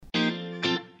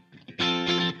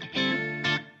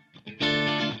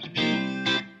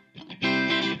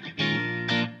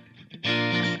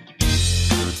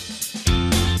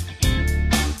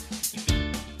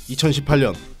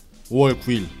2018년 5월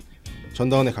 9일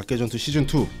전다운의 각계전투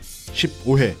시즌2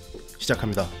 15회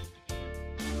시작합니다.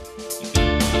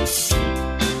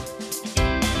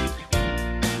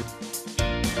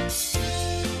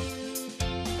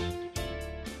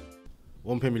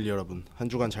 원패밀리 여러분, 한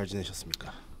주간 잘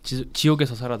지내셨습니까?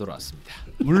 지옥에서 살아 돌아왔습니다.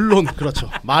 물론 그렇죠.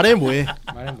 말해 뭐해.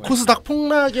 코스닥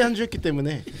폭락의 한 주였기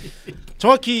때문에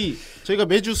정확히 저희가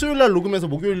매주 수요일날 녹음해서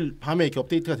목요일 밤에 이렇게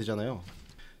업데이트가 되잖아요.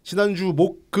 지난주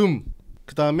목, 금,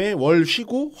 그 다음에 월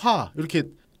쉬고 화 이렇게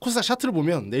코스닥 차트를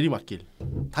보면 내리막길.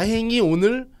 다행히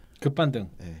오늘 급반등.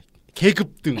 네,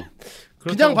 계급등.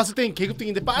 그냥 봤을 땐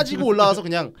계급등인데 빠지고 올라와서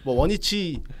그냥 뭐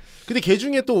원위치. 근데 개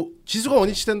중에 또 지수가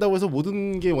원위치 된다고 해서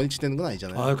모든 게 원위치 되는 건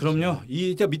아니잖아요. 아, 그럼요.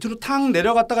 이 밑으로 탁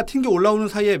내려갔다가 튕겨 올라오는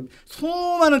사이에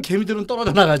수많은 개미들은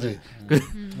떨어져 나가지.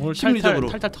 오늘 심리적으로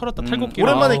탈탈 털었다 탈곡기.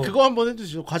 오랜만에 그거 한번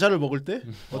해주시죠. 과자를 먹을 때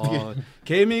어떻게?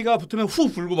 개미가 붙으면 후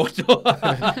불고 먹죠.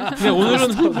 근데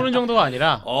오늘은 후 부는 정도가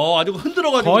아니라 아주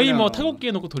흔들어가지고 거의 뭐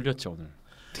탈곡기에 놓고 돌렸죠 오늘.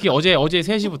 특히 어제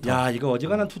 3시부터. 야, 이거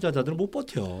어지간한 투자자들은 못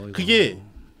버텨. 이거. 그게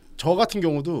저 같은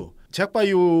경우도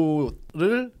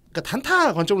제약바이오를 그러니까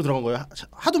단타 관점으로 들어간 거예요.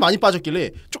 하도 많이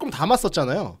빠졌길래 조금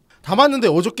담았었잖아요. 담았는데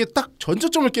어저께 딱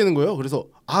전저점을 깨는 거예요. 그래서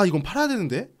이건 팔아야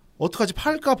되는데 어떡하지,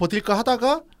 팔까 버틸까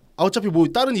하다가 어차피 뭐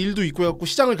다른 일도 있고 해갖고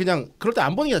시장을 그냥 그럴 때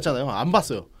안 보는 게 낫잖아요. 안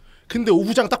봤어요. 근데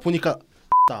오후장 딱 보니까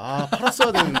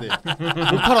팔았어야 되는데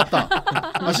못 팔았다.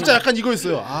 진짜 약간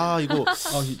이거였어요. 이거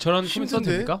저런 코멘트 써도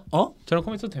됩니까? 저런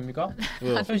코멘트 써도 됩니까?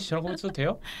 현씨 저런 코멘트 써도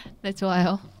돼요? 네,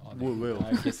 좋아요. 왜요?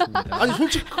 알겠습니다. 아니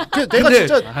솔직히 내가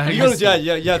진짜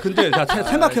이거는 야 근데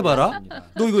생각해봐라.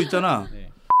 너 이거 있잖아. 네.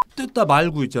 뜯다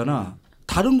말고 있잖아.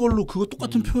 다른 걸로 그거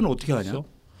똑같은 표현을 어떻게 하냐?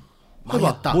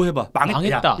 망했다. 뭐 해봐.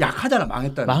 망했다. 약하잖아.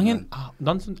 망했다. 망했다.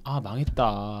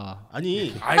 아니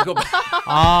이거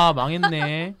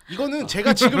망했네. 이거는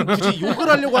제가 지금 굳이 욕을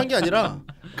하려고 한 게 아니라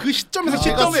그 시점에서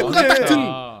제가 순간 딱 든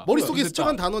머릿속에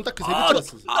스쳐간 단어는 딱 그 세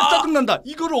글자였어. 짜증난다.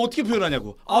 이거를 어떻게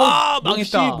표현하냐고.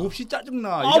 망했다. 몹시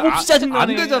짜증나. 몹시 짜증나네.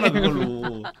 안 되잖아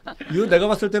그걸로. 이거 내가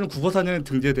봤을 때는 국어사전에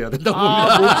등재돼야 된다고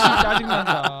봅니다. 몹시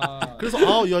짜증난다.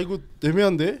 그래서 야 이거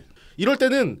애매한데? 이럴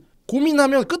때는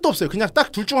고민하면 끝도 없어요. 그냥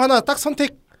딱 둘 중 하나 딱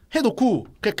선택해 놓고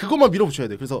그냥 그것만 밀어붙여야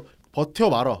돼. 그래서 버텨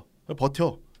말아.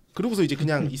 버텨. 그러고서 이제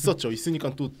그냥 있었죠.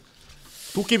 있으니까 또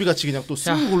도깨비 같이 그냥 또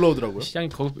쑥 올라오더라고요. 시장이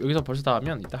여기서 벌써 다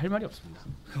하면 이따 할 말이 없습니다.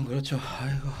 그럼 그렇죠.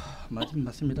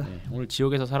 맞습니다. 네, 오늘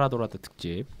지옥에서 살아 돌아왔다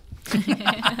특집.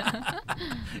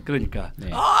 그러니까.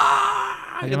 네.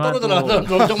 이게 떨어져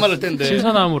나가서 엄청 많을 텐데.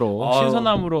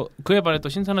 신선함으로 그에 반해 또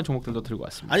신선한 종목들도 들고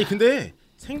왔습니다. 아니 근데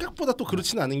생각보다 또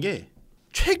그렇지는 않은 게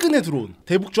최근에 들어온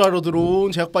대북주하러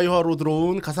들어온 제약바이오하러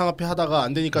들어온 가상화폐 하다가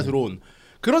안 되니까 들어온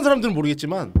그런 사람들은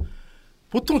모르겠지만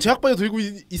보통 제약바이오 들고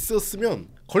있었으면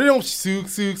거래량 없이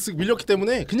쓱쓱쓱 밀렸기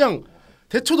때문에 그냥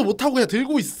대처도 못하고 그냥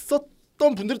들고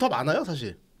있었던 분들이 더 많아요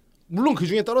사실. 물론 그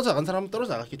중에 떨어져 나간 사람은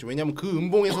떨어져 나갔겠죠. 왜냐하면 그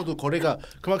음봉에서도 거래가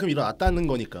그만큼 일어났다는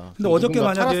거니까. 근데 어저께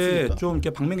만약에 찾았으니까. 좀 이렇게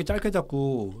방맹이 짧게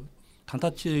잡고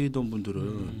단타 치던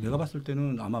분들은 내가 봤을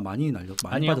때는 아마 많이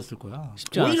빠졌을 거야.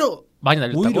 오히려 많이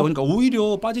날렸다고?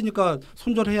 오히려 빠지니까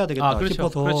손절해야 되겠다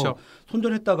싶어서 그렇죠.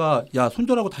 손절했다가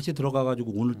손절하고 다시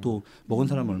들어가가지고 오늘 또 먹은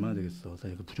사람은 얼마나 되겠어.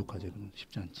 사이가 부족하지.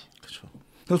 쉽지 않지. 그렇죠.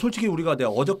 그러니까 솔직히 우리가 내가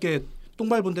어저께 똥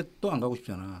밟은데 또 안 가고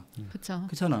싶잖아.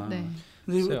 그렇잖아. 네.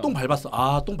 근데 똥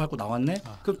밟았어. 똥 밟고 나왔네.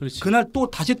 그날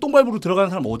또 다시 똥 밟으러 들어가는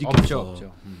사람 어디 있겠어.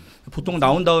 없죠. 보통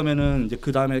나온 다음에는 이제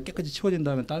그 다음에 깨끗이 치워진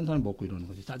다음에 다른 사람이 먹고 이러는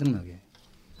거지. 짜증나게.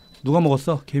 누가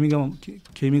먹었어?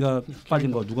 개미가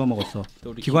빠진 거 누가 먹었어?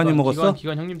 기관이 먹었어?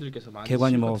 기관 형님들께서 많이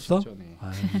개관이 먹었어? 네.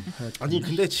 아니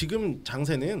근데 지금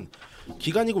장세는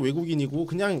기관이고 외국인이고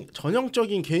그냥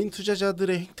전형적인 개인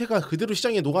투자자들의 행태가 그대로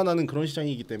시장에 녹아나는 그런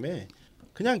시장이기 때문에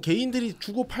그냥 개인들이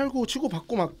주고 팔고 치고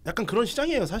받고 막 약간 그런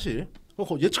시장이에요 사실.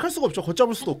 예측할 수가 없죠.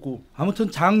 걷잡을 수도 없고. 아무튼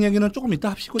장 얘기는 조금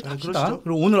이따 합시다.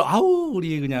 그리고 오늘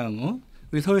우리 그냥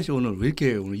우리 서혜 씨 오늘 왜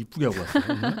이렇게 오늘 이쁘게 하고 왔어?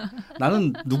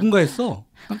 나는 누군가 했어.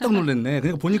 깜짝 놀랐네.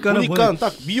 그러니까 보니까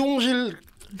딱 미용실인가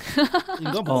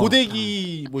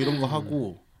고데기 뭐 이런 거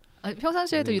하고.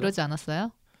 평상시에도 이러지 않았어요?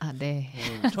 네.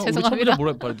 죄송합니다.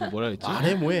 뭐라 했지?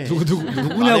 말해 뭐해.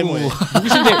 누구냐고.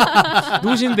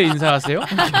 누구신데 인사하세요?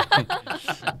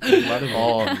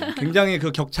 굉장히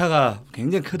그 격차가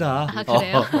굉장히 크다.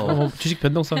 그래요? 주식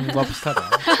변동성과 비슷하다.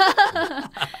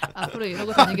 앞으로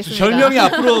이러고 다니겠습니다. 별명이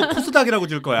앞으로 코스닥이라고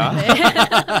줄 거야. 네.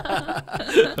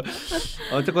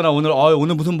 어쨌거나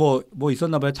오늘 무슨 뭐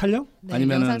있었나 봐요? 촬영? 네,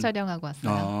 아니면은 영상 촬영하고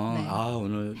왔어요. 네.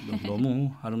 오늘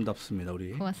너무 아름답습니다.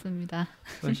 우리. 고맙습니다.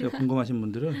 서현 씨가 궁금하신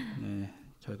분들은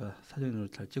저희가 사진으로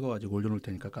잘 찍어가지고 올려놓을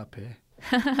테니까 카페에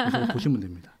그래서 보시면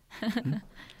됩니다.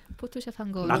 포토샵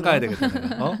한 거. 낚아야 되겠다.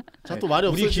 내가. 자, 또 말이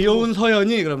우리 없어지고. 귀여운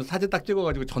서연이 그러면 사진 딱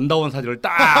찍어가지고 전다원 사진을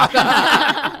딱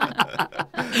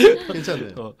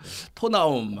괜찮네요. 토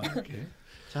나옴 막 이렇게.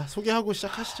 자, 소개하고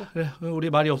시작하시죠. 그래, 우리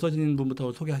말이 없어진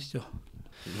분부터 소개하시죠.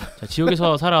 자,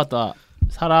 지옥에서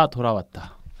살아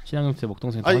돌아왔다. 신앙금태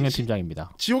목동생 아니, 정현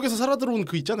팀장입니다. 지옥에서 살아 들어온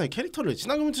그 있잖아요. 캐릭터를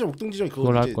신앙금태 목동지정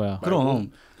그걸 할 거야.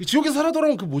 그럼 그 지옥에서 살아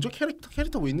돌아온 그 뭐죠?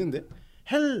 캐릭터 뭐 있는데?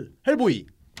 헬보이.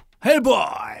 헬보이.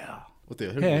 어때요?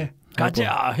 헬보이. 해.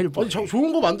 가자 헬보이. 아니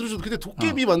좋은 거 만들어줘도 근데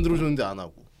도깨비 만들어줬는데 안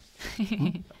하고.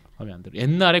 마음에 안 들어.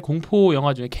 옛날에 공포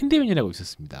영화 중에 캔디맨이라고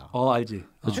있었습니다. 알지.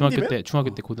 중학교 때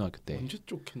고등학교 때. 언제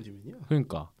쪽 캔디맨이야?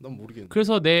 그러니까. 난 모르겠네.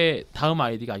 그래서 내 다음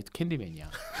아이디가 아직도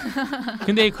캔디맨이야.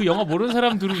 근데 그 영화 모르는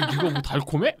사람들은 이거 뭐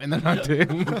달콤해? 맨날 나한테.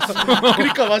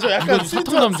 그러니까 맞아. 약간 이거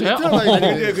사통 남자야?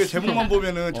 아니 그 제목만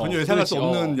보면은 전혀 예상할 수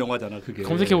그렇지. 없는 영화잖아. 그게.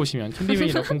 검색해 보시면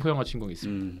캔디맨이라고 공포 영화 주인공이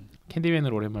있습니다.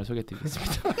 캔디맨을 오랜만에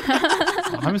소개해드리겠습니다.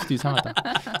 하면서도 이상하다.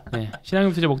 네,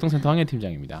 신앙금태제 목동센터 황현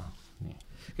팀장입니다. 네.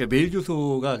 그러니까 메일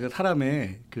주소가 그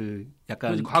사람의 그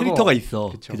약간 그렇지, 과거. 캐릭터가 있어.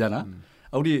 그쵸. 그잖아.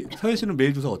 우리 서현 씨는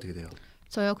메일 주소 어떻게 돼요?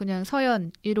 저요 그냥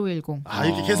서연 1510. 아,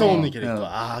 이렇게 개성 없는 캐릭터.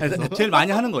 아, 그래서 제일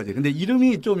많이 하는 거지. 근데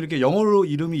이름이 좀 이렇게 영어로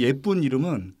이름이 예쁜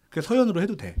이름은 그 서연으로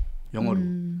해도 돼. 영어로.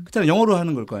 그렇잖아. 영어로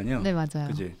하는 걸 거 아니야. 네 맞아요.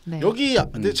 그지. 네. 여기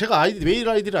근데 제가 메일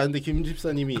아이디를 아는데 김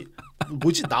집사님이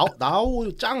뭐지 나오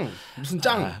짱 무슨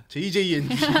짱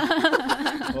JJNG.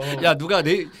 야 누가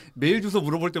내 메일 주소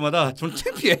물어볼 때마다 좀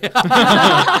창피해.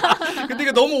 근데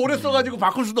이게 너무 오래 써가지고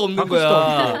바꿀 수도 없는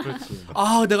거야. 그렇지.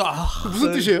 아 내가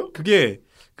무슨 뜻이에요? 그게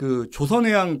그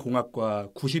조선해양공학과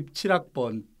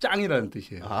 97학번 짱이라는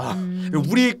뜻이에요.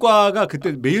 우리 과가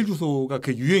그때 메일 주소가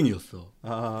그 유행이었어.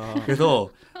 그래서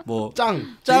뭐 짱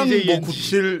뭐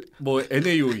 97, 뭐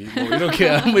NAOE 뭐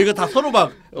이렇게 뭐 이거 다 서로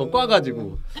막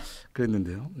꽈가지고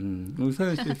그랬는데요. 우리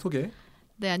서현 씨 소개.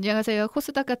 네 안녕하세요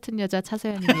코스닥 같은 여자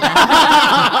차서연입니다.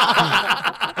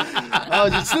 아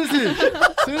이제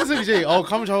슬슬 이제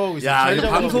감을 잡아가고 있어. 야 이제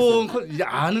방송 이제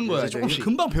아는 거야. 이제 조금씩.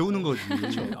 금방 배우는 거지.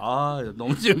 아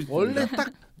너무 재밌어. 원래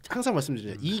딱 항상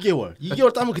말씀드려요.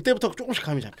 2개월 따면 그때부터 조금씩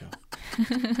감이 잡혀.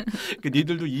 그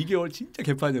니들도 2개월 진짜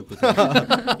개판이었거든.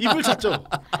 입을 찼죠.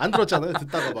 안 들었잖아요.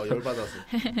 듣다가 막 열받아서.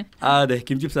 아 네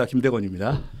김집사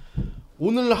김대건입니다.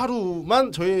 오늘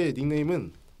하루만 저의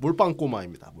닉네임은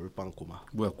몰빵꼬마입니다. 몰빵꼬마.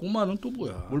 뭐야 꼬마는 또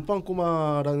뭐야?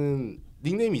 몰빵꼬마라는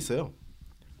닉네임이 있어요.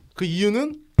 그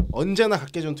이유는 언제나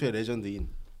각계전투의 레전드인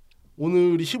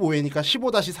오늘이 15회니까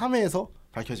 15-3회에서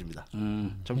밝혀집니다.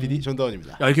 전 PD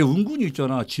전다원입니다. 야 이렇게 은근히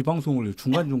있잖아. 지방송을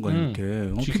중간중간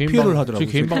이렇게 PPL을 하더라고.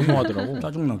 개인 방송하더라고.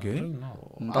 짜증나게.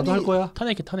 나도 아니, 할 거야.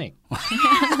 탄핵.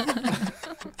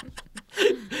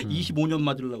 25년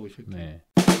맞으려고 이 새끼. 네.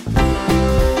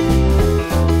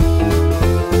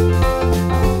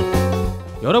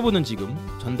 여러분은 지금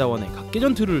전다원의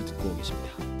각계전투를 듣고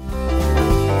계십니다.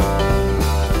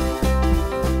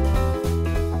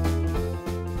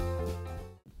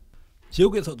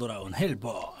 지옥에서 돌아온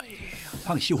헬보이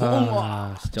황시홍.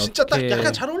 진짜 딱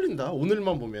약간 잘 어울린다.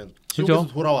 오늘만 보면 지옥에서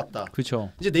돌아왔다.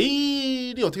 그렇죠. 이제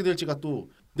내일이 어떻게 될지가 또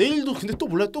내일도 근데 또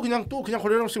몰라 또 그냥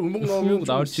거래량 씨 음봉 나오면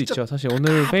나올 수 있죠. 사실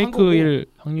오늘 페이크일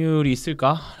확률이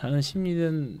있을까라는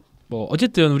심리는 뭐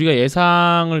어쨌든 우리가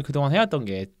예상을 그동안 해왔던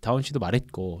게 다운 씨도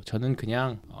말했고 저는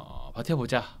그냥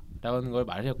버텨보자 라는 걸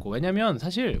말했고 왜냐면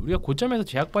사실 우리가 고점에서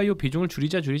제약바이오 비중을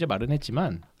줄이자 말은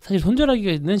했지만 사실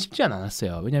손절하기는 쉽지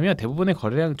않았어요. 왜냐면 대부분의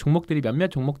거래량 종목들이 몇몇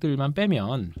종목들만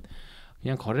빼면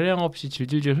그냥 거래량 없이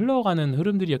질질질 흘러가는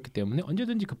흐름들이었기 때문에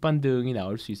언제든지 급반등이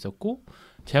나올 수 있었고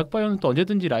제약바이오는 또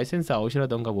언제든지 라이센스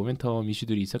아웃이라던가 모멘텀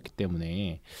이슈들이 있었기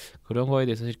때문에 그런 거에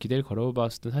대해서 사실 기대를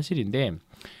걸어봤었던 사실인데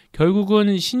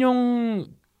결국은 신용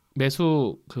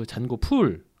매수 그 잔고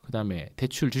풀 그다음에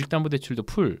대출 주식담보대출도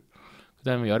풀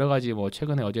그다음에 여러 가지 뭐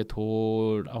최근에 어제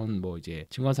돌아온 뭐 이제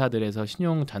증권사들에서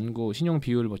신용 잔고 신용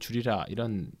비율 뭐 줄이라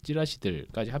이런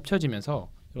찌라시들까지 합쳐지면서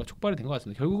촉발이 된 것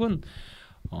같습니다. 결국은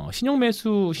신용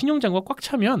매수 신용 잔고가 꽉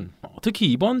차면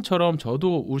특히 이번처럼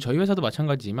저희 회사도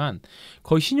마찬가지지만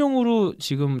거의 신용으로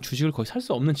지금 주식을 거의 살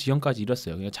수 없는 지경까지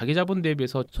이뤘어요. 그러니까 자기 자본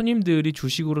대비해서 손님들이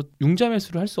주식으로 융자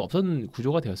매수를 할 수 없었던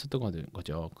구조가 되었었던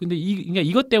거죠. 근데 그러니까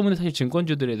이것 때문에 사실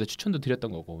증권주들에서 추천도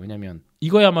드렸던 거고 왜냐면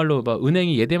이거야말로 막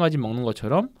은행이 예대 마진 먹는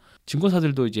것처럼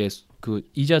증권사들도 이제 그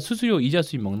이자 수수료 이자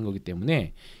수입 먹는 거기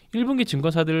때문에 1분기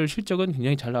증권사들 실적은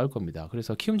굉장히 잘 나올 겁니다.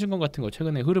 그래서 키움증권 같은 거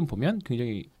최근에 흐름 보면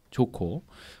굉장히 좋고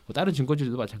뭐 다른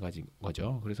증권주들도 마찬가지인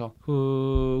거죠. 그래서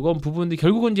그건 부분들이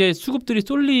결국은 이제 수급들이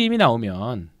쏠림이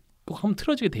나오면 꼭 한번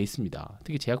틀어지게 돼 있습니다.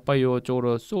 특히 제약바이오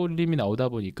쪽으로 쏠림이 나오다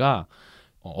보니까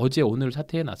어제 오늘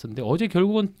사태에 났었는데 어제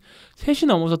결국은 3시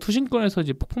넘어서 투신권에서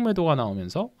이제 폭풍 매도가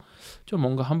나오면서 좀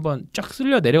뭔가 한번 쫙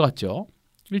쓸려 내려갔죠.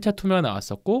 1차 투매가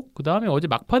나왔었고 그 다음에 어제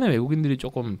막판에 외국인들이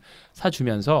조금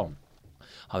사주면서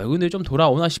외국인들이 좀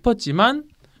돌아오나 싶었지만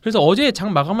그래서 어제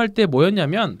장 마감할 때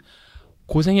뭐였냐면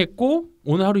고생했고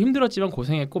오늘 하루 힘들었지만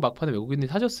고생했고 막판에 외국인들이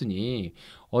사줬으니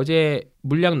어제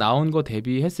물량 나온 거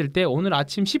대비했을 때 오늘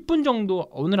아침 10분 정도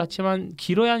오늘 아침 한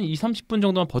길어야 한 2-30분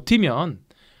정도만 버티면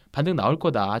반등 나올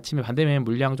거다. 아침에 반대면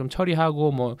물량 좀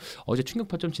처리하고 뭐 어제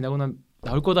충격파 좀 지나고 난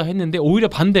나올 거다 했는데 오히려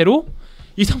반대로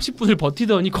 2-30분을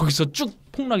버티더니 거기서 쭉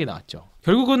폭락이 나왔죠.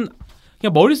 결국은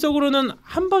그냥 머릿속으로는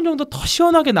한 번 정도 더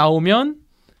시원하게 나오면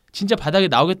진짜 바닥에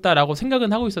나오겠다라고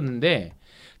생각은 하고 있었는데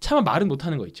차마 말은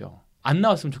못하는 거 있죠. 안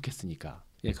나왔으면 좋겠으니까.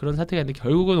 예, 그런 사태가 있는데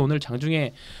결국은 오늘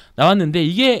장중에 나왔는데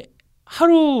이게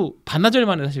하루 반나절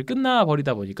만에 사실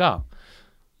끝나버리다 보니까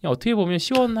그냥 어떻게 보면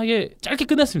시원하게 짧게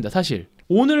끝났습니다. 사실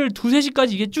오늘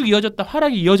 2-3시까지 이게 쭉 이어졌다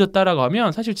하락이 이어졌다라고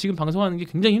하면 사실 지금 방송하는 게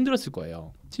굉장히 힘들었을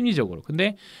거예요. 심리적으로.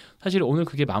 근데 사실 오늘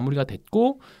그게 마무리가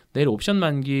됐고 내일 옵션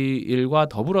만기일과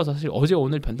더불어서 사실 어제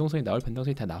오늘 변동성이 나올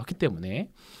변동성이 다 나왔기 때문에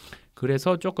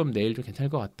그래서 조금 내일 좀 괜찮을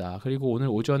것 같다. 그리고 오늘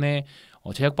오전에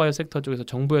제약바이오 섹터 쪽에서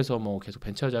정부에서 뭐 계속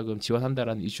벤처 자금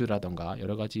지원한다라는 이슈라던가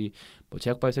여러 가지 뭐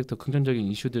제약바이오 섹터 긍정적인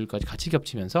이슈들까지 같이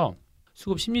겹치면서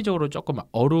수급 심리적으로 조금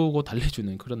어루고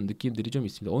달래주는 그런 느낌들이 좀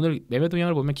있습니다. 오늘 매매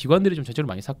동향을 보면 기관들이 좀 전체로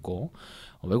많이 샀고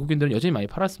외국인들은 여전히 많이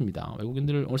팔았습니다.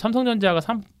 외국인들 오늘 삼성전자가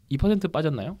 2%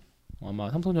 빠졌나요?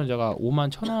 아마 삼성전자가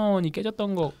 51,000원이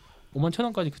깨졌던 거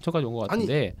 51,000원까지 근처까지 온 것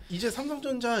같은데 아니, 이제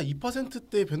삼성전자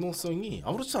 2%대 변동성이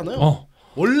아무렇지 않아요.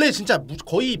 원래 진짜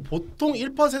거의 보통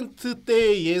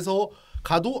 1%대에서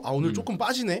가도 오늘 조금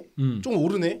빠지네, 좀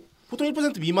오르네. 보통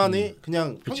 1% 미만에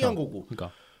그냥 평이한 거고.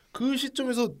 그러니까 그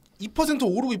시점에서 2%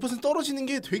 오르고 2% 떨어지는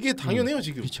게 되게 당연해요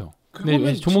지금. 그렇죠.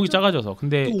 근데 종목이 작아져서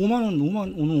근데 또 5만 원,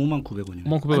 오늘 5,900원이네.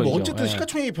 5,900원이죠. 뭐 어쨌든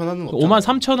시가총액이 변화는 없잖아.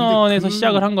 53,000원에서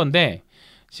시작을 한 건데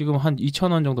지금 한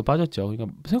 2,000원 정도 빠졌죠. 그러니까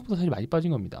생각보다 사실 많이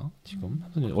빠진 겁니다. 지금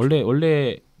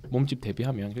원래 몸집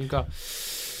대비하면 그러니까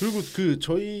그리고 그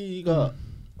저희가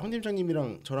황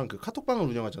팀장님이랑 저랑 그 카톡방을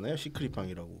운영하잖아요.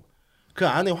 시크릿방이라고. 그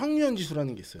안에 황유연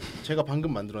지수라는 게 있어요. 제가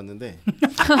방금 만들었는데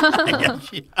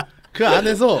그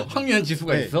안에서 황유연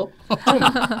지수가 네. 있어? 좀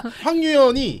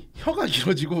황유연이 혀가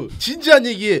길어지고 진지한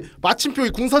얘기에 마침표에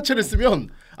궁서체를 쓰면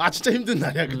진짜 힘든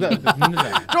날이야 그날.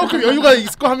 조금 여유가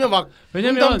있고 하면 막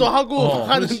농담도 하고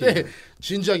하는데 그렇지.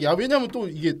 진지하게 왜냐면 또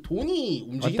이게 돈이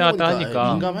움직이는 왔다 갔다 거니까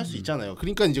하니까. 민감할 수 있잖아요.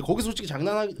 그러니까 이제 거기서 솔직히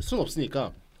장난할 수는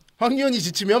없으니까 황유연이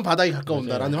지치면 바닥이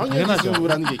가까운다라는 황유연 당연하죠.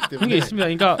 지수라는 게 있기 때문에 그런 게 있습니다.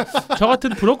 그러니까 저 같은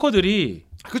브로커들이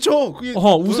그렇죠. 그게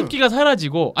웃음기가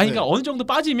사라지고 그러니까 네. 어느 정도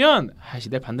빠지면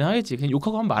내 반등하겠지. 그냥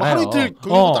욕하고 하면 말아요. 하루 이틀 겪는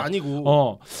것도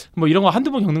아니고 뭐 이런 거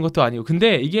한두 번 겪는 것도 아니고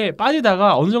근데 이게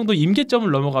빠지다가 어느 정도 임계점을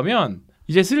넘어가면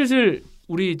이제 슬슬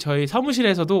우리 저희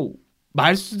사무실에서도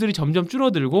말수들이 점점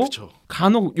줄어들고 그쵸.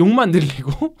 간혹 욕만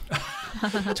늘리고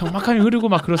정막함이 흐르고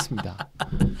막 그렇습니다.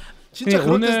 진짜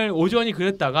오늘 오전이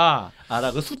그랬다가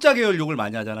알아. 그 숫자 계열 욕을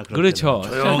많이 하잖아. 그렇죠.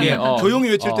 조용히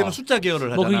외칠 때는 숫자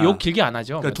계열을 하잖아. 뭐 욕 길게 안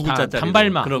하죠. 그러니까 두 글자짜리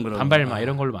단발마, 그런. 단발마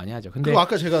이런 걸로 많이 하죠. 근데 그리고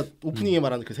아까 제가 오프닝에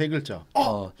말한 그 세 글자.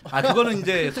 그거는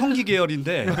이제 성기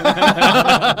계열인데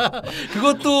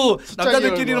그것도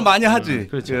남자들끼리는 계열과. 많이 하지.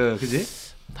 그렇죠.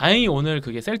 그지? 다행히 오늘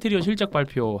그게 셀트리온 실적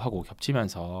발표하고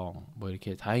겹치면서 뭐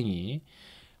이렇게 다행히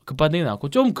급반등이 나왔고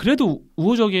좀 그래도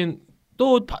우호적인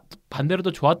또 반대로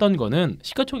또 좋았던 거는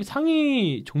시가총액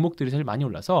상위 종목들이 사실 많이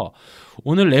올라서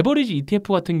오늘 레버리지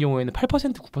ETF 같은 경우에는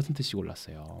 8% 9%씩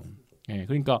올랐어요. 예,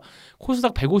 그러니까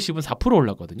코스닥 150은 4%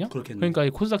 올랐거든요. 그렇겠네. 그러니까 이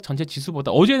코스닥 전체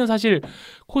지수보다 어제는 사실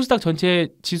코스닥 전체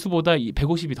지수보다 이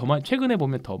 150이 더 많이 최근에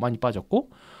보면 더 많이 빠졌고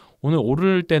오늘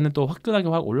오를 때는 또 화끈하게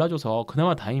확 올라줘서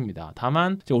그나마 다행입니다.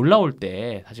 다만 이제 올라올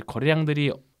때 사실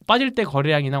거래량들이 빠질 때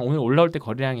거래량이나 오늘 올라올 때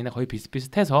거래량이나 거의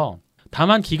비슷비슷해서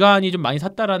다만 기간이 좀 많이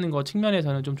샀다라는 거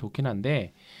측면에서는 좀 좋긴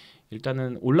한데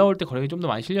일단은 올라올 때 거래량이 좀 더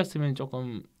많이 실렸으면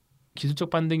조금 기술적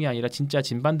반등이 아니라 진짜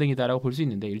진반등이다라고 볼 수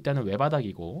있는데 일단은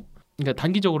외바닥이고 그러니까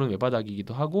단기적으로는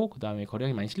외바닥이기도 하고 그 다음에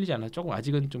거래량이 많이 실리지 않아서 조금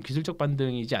아직은 좀 기술적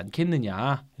반등이지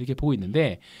않겠느냐 이렇게 보고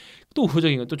있는데 또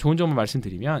우호적인 건 또 좋은 점을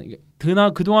말씀드리면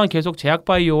그동안 계속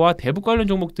제약바이오와 대북 관련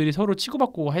종목들이 서로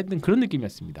치고받고 했던 그런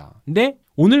느낌이었습니다. 근데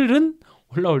오늘은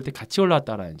올라올 때 같이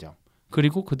올라왔다라는 점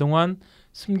그리고 그동안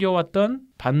숨겨왔던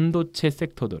반도체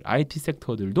섹터들, IT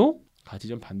섹터들도 같이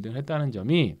좀 반등을 했다는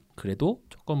점이 그래도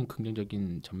조금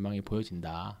긍정적인 전망이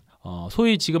보여진다.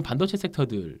 소위 지금 반도체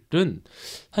섹터들은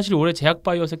사실 올해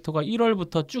제약바이오 섹터가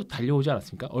 1월부터 쭉 달려오지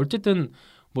않았습니까? 어쨌든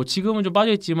뭐 지금은 좀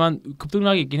빠져있지만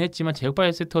급등락이 있긴 했지만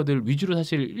제약바이오 섹터들 위주로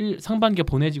사실 상반기에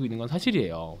보내지고 있는 건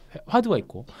사실이에요. 화두가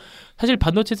있고 사실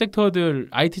반도체 섹터들,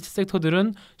 IT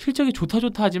섹터들은 실적이 좋다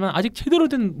하지만 아직 제대로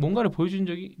된 뭔가를 보여준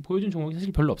종목이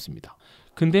사실 별로 없습니다.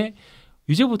 근데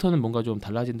이제부터는 뭔가 좀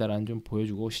달라진다라는 좀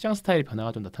보여주고 시장 스타일의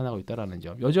변화가 좀 나타나고 있다라는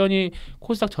점. 여전히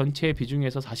코스닥 전체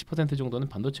비중에서 40% 정도는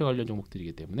반도체 관련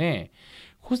종목들이기 때문에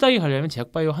코스닥이 가려면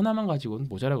제약바이오 하나만 가지고는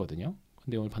모자라거든요.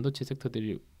 근데 오늘 반도체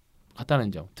섹터들이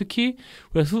같다는 점. 특히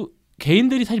우리가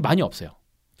개인들이 사실 많이 없어요.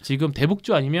 지금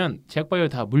대북주 아니면 제약바이오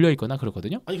다 물려 있거나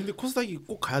그렇거든요. 아니 근데 코스닥이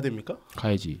꼭 가야 됩니까?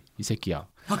 가야지 이 새끼야.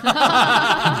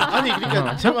 아니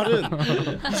그러니까 제 말은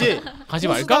이제 가지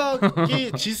말까?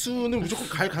 코스닥의 지수는 무조건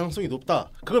갈 가능성이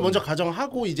높다. 그걸 먼저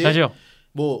가정하고 이제 가죠.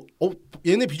 뭐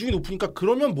얘네 비중이 높으니까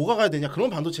그러면 뭐가 가야 되냐? 그런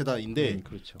반도체다인데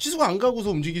그렇죠. 지수가 안 가고서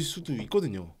움직일 수도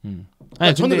있거든요.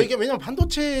 아니, 저는 근데... 왜냐면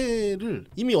반도체를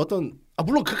이미 어떤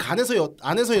물론 그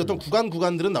안에서의 어떤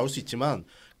구간들은 나올 수 있지만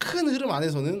큰 흐름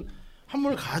안에서는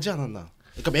한물 가지 않았나.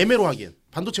 그러니까 매매로 하기엔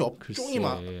반도체 업종이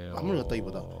맞물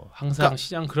갔다기보다 항상 그러니까,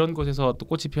 시장 그런 곳에서 또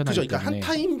꽃이 피어나기 그죠. 그러니까 때문에 한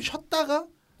타임 쉬었다가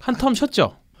한 텀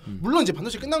쉬었죠. 물론 이제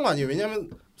반도체 끝난 거 아니에요. 왜냐하면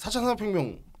 4차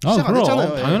산업혁명 시작 안 그럼,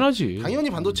 했잖아요. 당연하지. 당연히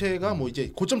반도체가 뭐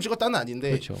이제 고점 찍었다는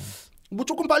아닌데 그렇죠. 뭐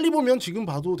조금 빨리 보면 지금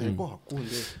봐도 될 것 같고.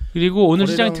 근데 그리고 오늘 거래량...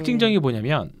 시장의 특징적인 게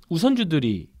뭐냐면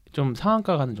우선주들이 좀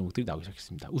상한가 가는 종목들이 나오기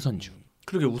시작했습니다. 우선주.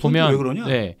 그러게 우선주 보면, 왜 그러냐?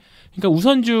 네, 그러니까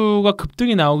우선주가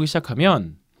급등이 나오기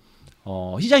시작하면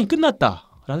시장이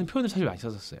끝났다라는 표현을 사실 많이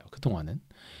썼었어요. 그 동안은.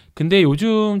 근데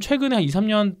요즘 최근에 한 2,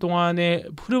 3년 동안의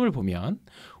흐름을 보면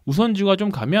우선주가 좀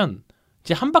가면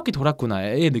이제 한 바퀴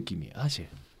돌았구나의 느낌이에요, 사실.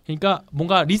 그러니까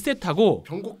뭔가 리셋하고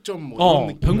변곡점 뭐 이런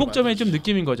느낌. 변곡점의 좀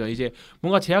느낌인 거죠. 이제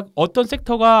뭔가 어떤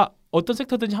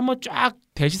섹터든지 한번 쫙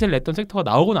대시세를 냈던 섹터가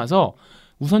나오고 나서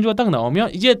우선주가 딱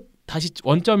나오면 이제 다시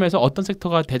원점에서 어떤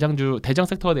섹터가 대장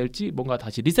섹터가 될지 뭔가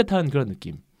다시 리셋하는 그런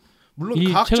느낌. 물론 이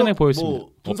과학적 최근에 보였습니다.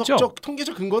 뭐 분석적 없죠?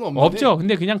 통계적 근거는 없는데 없죠.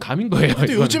 근데 그냥 감인 거예요.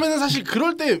 근데 이거는. 요즘에는 사실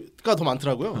그럴 때가 더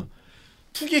많더라고요.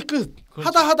 투기의 끝.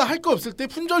 그렇죠. 하다 할 거 없을 때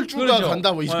품절주가 그렇죠.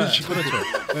 간다 뭐 이런 네. 식으로.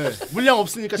 네. 물량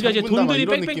없으니까 그러니까 이제 장군다 막 돈들이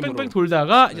이런 뺑뺑뺑뺑 느낌으로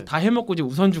돌다가 네. 이제 다 해먹고 이제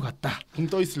우선주 갔다. 붕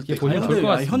떠 있을 때 이게 보이면 가면 좋을 것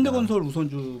같습니다. 현대건설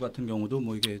우선주 같은 경우도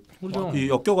뭐 이게 그렇죠.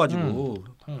 엮여가지고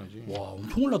당연하지. 와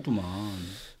엄청 올랐더만.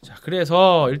 자,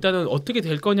 그래서 일단은 어떻게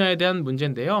될 거냐에 대한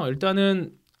문제인데요.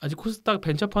 일단은 아직 코스닥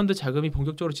벤처펀드 자금이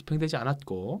본격적으로 집행되지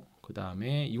않았고, 그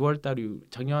다음에 6월달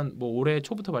작년 뭐 올해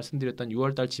초부터 말씀드렸던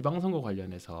 6월달 지방선거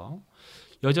관련해서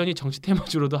여전히 정치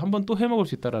테마주로도 한번 또 해먹을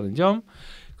수 있다라는 점.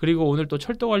 그리고 오늘 또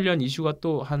철도 관련 이슈가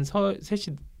또 한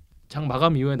 3시 장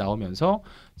마감 이후에 나오면서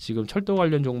지금 철도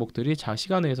관련 종목들이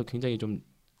시간 내에서 굉장히 좀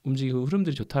움직이고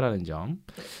흐름들이 좋다라는 점.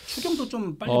 추경도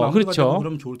좀 빨리 마무리가 그렇죠. 되고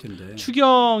그러면 좋을 텐데.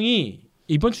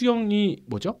 이번 추경이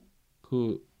뭐죠?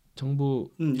 그 정부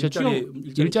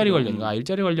일자리 관련인가?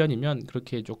 일자리 관련이면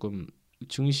그렇게 조금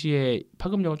증시의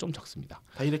파급력은 좀 적습니다.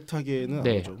 다이렉트하게는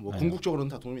네. 아니죠. 뭐 궁극적으로는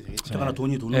다 도움이 되겠죠. 어쨌거나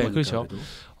돈이 도는 네, 거니까. 그렇죠.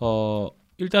 그래도.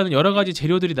 일단은 여러 가지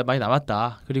재료들이 많이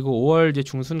남았다. 그리고 5월 이제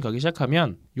중순 가기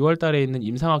시작하면 6월 달에 있는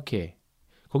임상학회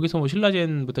거기서 뭐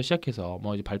신라젠부터 시작해서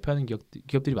뭐 이제 발표하는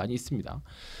기업들이 많이 있습니다.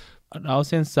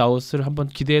 라우센스 아웃을 한번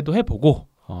기대도 해보고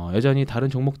여전히 다른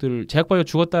종목들을 제약바이오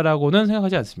죽었다라고는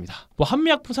생각하지 않습니다. 뭐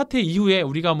한미약품 사태 이후에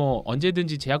우리가 뭐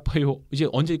언제든지 제약바이오 이제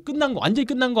완전히 끝난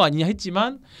거 아니냐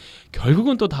했지만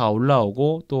결국은 또 다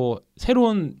올라오고 또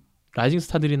새로운 라이징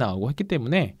스타들이 나오고 했기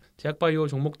때문에 제약바이오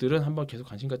종목들은 한번 계속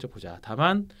관심 가져보자.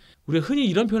 다만 우리가 흔히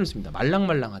이런 표현을 씁니다.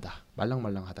 말랑말랑하다.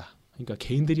 그러니까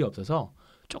개인들이 없어서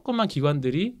조금만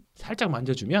기관들이 살짝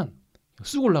만져주면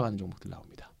쑥 올라가는 종목들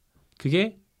나옵니다.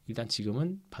 그게 일단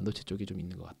지금은 반도체 쪽에 좀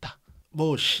있는 것 같다.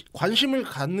 뭐 관심을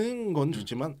갖는 건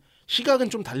좋지만 시각은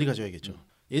좀 달리 가져야겠죠.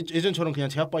 예전처럼 그냥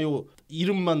제약바이오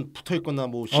이름만 붙어있거나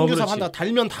뭐 신규 사업 한다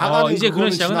달면 다 가는 이제 그런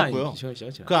그거는 시장은 지났고요.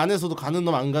 아니죠. 그 안에서도 가는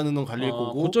놈 안 가는 놈 갈릴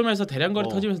거고. 고점에서 대량거래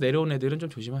터지면서 내려온 애들은 좀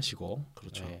조심하시고.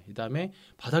 그렇죠. 네, 그다음에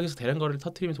바닥에서 대량거래를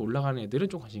터뜨리면서 올라가는 애들은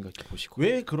좀 관심 갖게 보시고.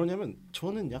 왜 그러냐면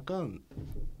저는 약간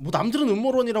뭐 남들은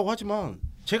음모론이라고 하지만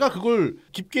제가 그걸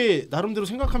깊게 나름대로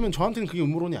생각하면 저한테는 그게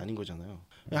음모론이 아닌 거잖아요.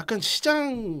 약간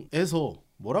시장에서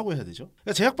뭐라고 해야 되죠?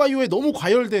 그러니까 제약바이오에 너무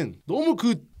과열된 너무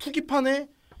그 투기판에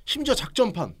심지어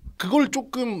작전판 그걸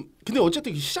조금 근데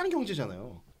어쨌든 시장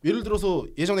경제잖아요. 예를 들어서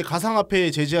예전에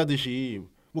가상화폐 제재하듯이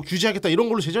뭐 규제하겠다 이런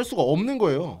걸로 제재할 수가 없는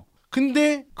거예요.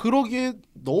 근데 그러기에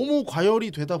너무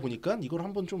과열이 되다 보니까 이걸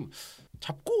한번 좀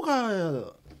잡고 가야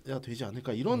되지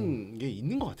않을까 이런 게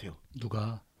있는 것 같아요.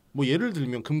 누가? 뭐 예를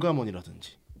들면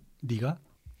금감원이라든지 네가?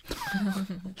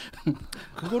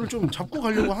 그거를 좀 잡고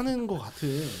가려고 하는 것 같아.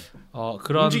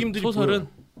 그런 움직임들이 소설은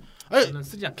아니, 저는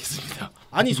쓰지 않겠습니다.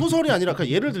 아니 소설이 아니라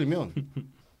그러니까 예를 들면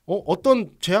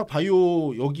어떤 제약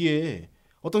바이오 여기에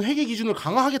어떤 회계 기준을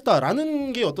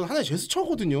강화하겠다라는 게 어떤 하나의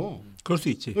제스처거든요. 그럴 수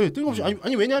있지. 네, 뜬금없이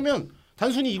아니 왜냐하면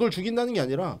단순히 이걸 죽인다는 게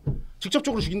아니라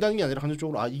직접적으로 죽인다는 게 아니라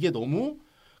간접적으로 이게 너무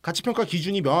가치평가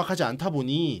기준이 명확하지 않다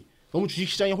보니 너무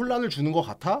주식시장에 혼란을 주는 것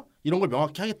같아 이런 걸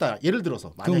명확히 하겠다. 예를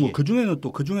들어서 그럼 만약에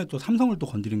뭐 그 중에 또 삼성을 또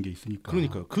건드린 게 있으니까.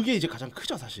 그러니까요. 그게 이제 가장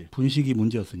크죠 사실. 분식이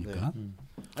문제였으니까. 네.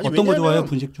 아니, 어떤 거 왜냐면- 좋아해요?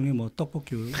 분식 중에 뭐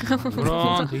떡볶이.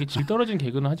 그런 되게 질 떨어진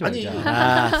개그는 하지 아니,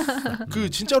 말자. 그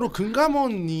진짜로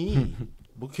금감원이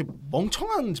뭐 이렇게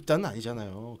멍청한 집단은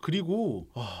아니잖아요. 그리고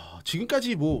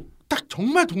지금까지 뭐 딱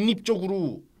정말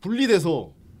독립적으로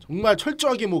분리돼서 정말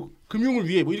철저하게 뭐 금융을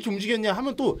위해 뭐 이렇게 움직였냐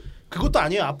하면 또 그것도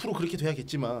아니에요. 앞으로 그렇게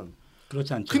돼야겠지만.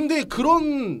 그렇지 않죠. 근데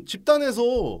그런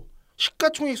집단에서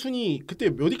시가총액 순위 그때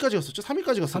몇 위까지 갔었죠?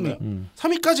 3위까지 갔었나요?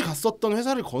 3위까지 갔었던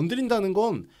회사를 건드린다는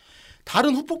건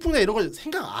다른 후폭풍이나 이런 걸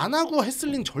생각 안 하고 했을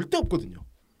리는 절대 없거든요.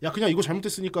 야 그냥 이거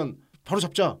잘못됐으니까 바로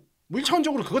잡자. 뭐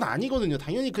 1차원적으로 그건 아니거든요.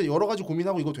 당연히 그 여러 가지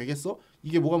고민하고 이거 되겠어?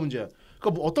 이게 뭐가 문제야?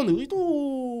 그러니까 뭐 어떤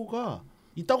의도가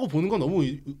있다고 보는 건 너무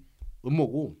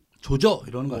음모고. 조져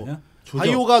이러는 거 아니야? 조져.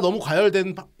 바이오가 너무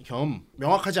과열된 겸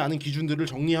명확하지 않은 기준들을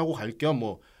정리하고 갈 겸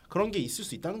뭐 그런 게 있을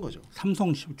수 있다는 거죠.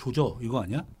 삼성 조져 이거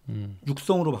아니야?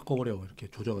 육성으로 바꿔버려 이렇게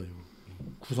조져가지고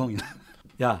구성이나.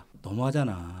 야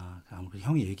너무하잖아. 아무리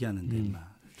형이 얘기하는데 인마.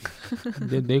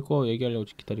 내 거 얘기하려고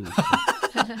기다리고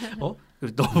있어.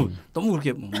 너무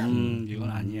그렇게 이건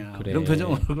아니야. 그래. 이런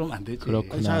표정으로 그러면 안 되지.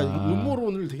 그렇구나. 아니, 자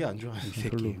음모론을 되게 안 좋아해요. 이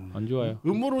새끼. 별로 안 좋아요.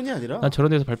 음모론이 아니라 난 저런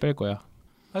데서 발 뺄 거야.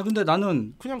 아 근데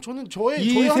나는 그냥 저는 저의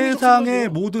이 합리적 세상의 생각이에요.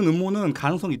 모든 음모는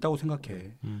가능성이 있다고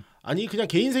생각해. 아니 그냥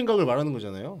개인 생각을 말하는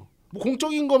거잖아요. 뭐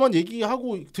공적인 것만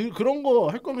얘기하고 그런 거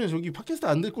할 거면 저기 팟캐스트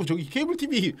안 듣고 저기 케이블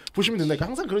TV 보시면 된다니까.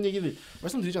 항상 그런 얘기를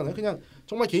말씀드리잖아요. 그냥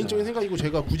정말 개인적인 생각이고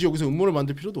제가 굳이 여기서 음모를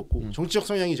만들 필요도 없고 정치적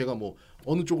성향이 제가 뭐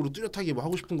어느 쪽으로 뚜렷하게 뭐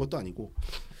하고 싶은 것도 아니고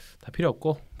다 필요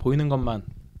없고 보이는 것만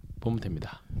보면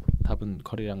됩니다. 답은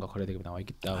거래량과 거래대금이 나와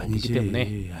있기 때문에.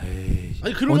 에이.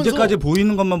 아니 그러면서 언제까지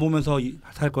보이는 것만 보면서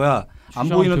살 거야? 안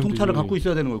시장 보이는 대우들이- 통찰을 갖고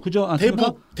있어야 되는 거예요. 그죠?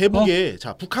 않습니까? 대북에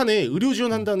자 북한에 의료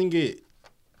지원한다는 게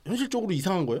현실적으로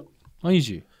이상한 거예요?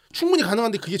 아니지. 충분히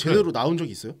가능한데 그게 제대로 나온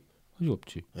적이 있어요? 그게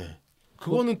없지. 네.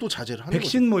 그거는 또 자제를 하는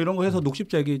백신 뭐 이런 거 해서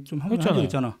녹십자 얘기 좀 한번 했잖아요. 한적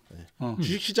있잖아.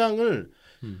 거죠.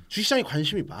 주식시장에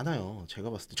관심이 많아요. 제가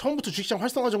봤을 때 처음부터 주식시장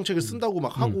활성화 정책을 쓴다고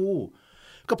막 하고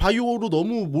그러니까 바이오로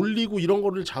너무 몰리고 이런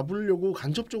거를 잡으려고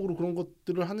간접적으로 그런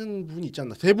것들을 하는 부분이 있지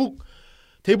않나.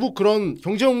 대북 그런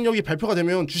경제협력이 발표가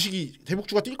되면 주식이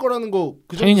대북주가 뛸 거라는 거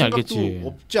그 정도 당연히 생각도 알겠지.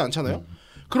 없지 않잖아요.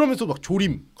 그러면서 막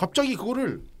조림 갑자기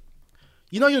그거를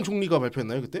이낙연 총리가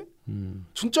발표했나요 그때?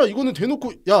 진짜 이거는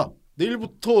대놓고 야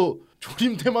내일부터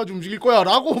조림 테마주 움직일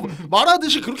거야라고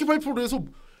말하듯이 그렇게 발표를 해서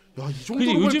야 이 정도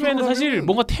그지 요즘에는 사실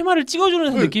뭔가 테마를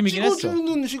찍어주는 느낌이긴 했어.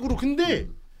 찍어주는 식으로 근데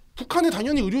북한에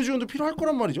당연히 의료 지원도 필요할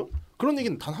거란 말이죠. 그런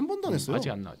얘기는 단 한 번도 안 했어요. 아직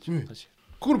안 나왔죠. 네. 사실.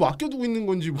 그걸 맡겨두고 있는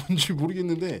건지 뭔지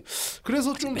모르겠는데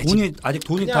그래서 좀 아직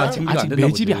돈이 그냥 다 준비가 안 아직 됐나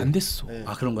매집이 보지. 안 됐어. 네.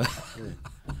 아 그런 거야?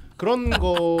 그런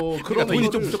거 그런 돈이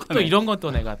좀 거를 부족하네. 또 이런 건 또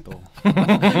내가 또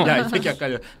야 이 새끼 아까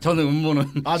저는 음모는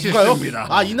아 누가요? 실수입니다.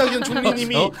 아 이낙연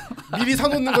총리님이 미리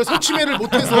사놓는 걸 설치매를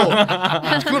못해서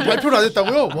그걸 발표를 안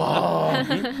했다고요? 와.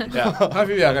 야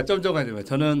하비비 아까 점점하지만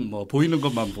저는 뭐 보이는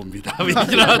것만 봅니다.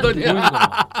 이러더니 보이는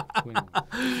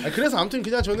거. 그래서 아무튼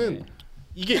그냥 저는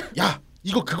이게 야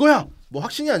이거 그거야 뭐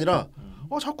확신이 아니라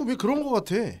자꾸 왜 그런 거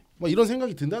같아 막 이런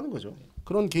생각이 든다는 거죠.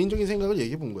 그런 개인적인 생각을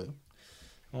얘기해 본 거예요.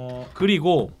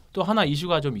 그리고 또 하나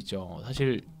이슈가 좀 있죠.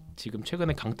 사실 지금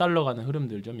최근에 강달러 가는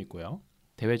흐름들 좀 있고요.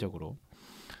 대외적으로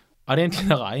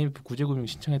아르헨티나가 IMF 구제금융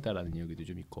신청했다라는 이야기도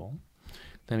좀 있고,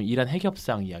 그다음에 이란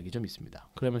핵협상 이야기 좀 있습니다.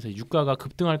 그러면서 유가가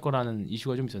급등할 거라는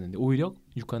이슈가 좀 있었는데 오히려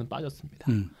유가는 빠졌습니다.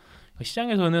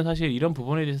 시장에서는 사실 이런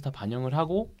부분에 대해서 다 반영을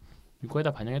하고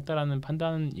유가에다 반영했다라는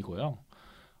판단이고요.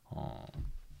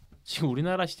 지금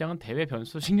우리나라 시장은 대외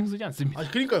변수 신경 쓰지 않습니다.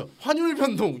 그러니까요. 환율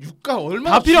변동, 유가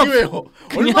얼마나 다 필요 중요해요.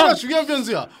 얼마나 중요한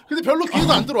변수야. 근데 별로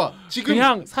귀에도 안 들어와. 지금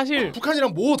그냥 사실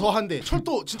북한이랑 뭐 더 한대.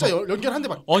 철도 진짜 연결한대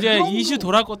막. 어제 그런 이슈 거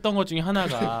돌았던 것 중에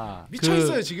하나가 미쳐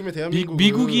있어요 지금의 대한민국.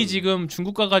 미국이 지금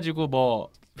중국 가가지고 뭐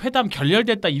회담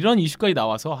결렬됐다 이런 이슈까지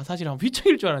나와서 사실 한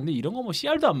휘청일 줄 알았는데 이런 거 뭐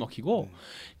씨알도 안 먹히고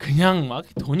그냥 막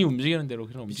돈이 움직이는 대로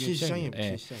그런 미친 움직이는 시장이에요.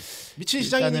 시장이에요. 미친 시장. 미친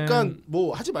시장이니까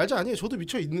뭐 하지 말자 아니에요. 저도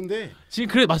미쳐 있는데 지금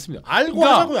그래 맞습니다. 알고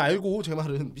그러니까 하자고요. 알고 제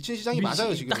말은 미친 시장이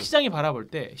맞아요 지금. 딱 시장이 바라볼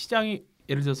때 시장이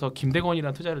예를 들어서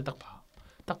김대건이라는 투자를 딱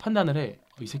판단을 해.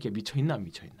 이 새끼가 미쳐 있나 안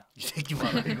미쳐 있나. 이 새끼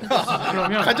봐라 이거.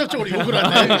 그러면 간접적으로 욕을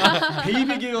하네.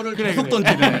 베이비 계열을 그래, 계속 그래.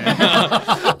 던지네.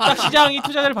 딱 시장이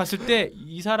투자자를 봤을 때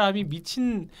이 사람이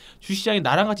미친 주시장이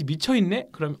나랑 같이 미쳐 있네.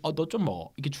 그럼 너 좀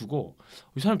먹어 이렇게 주고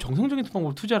이 사람 정상적인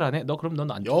방법으로 투자를 하네. 너 그럼 넌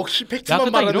안 줘. 역시 팩트만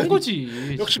약간 딱 말하는 이런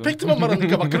거지. 역시 지금. 팩트만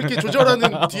말하니까 막 그렇게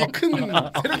조절하는 뒤에 큰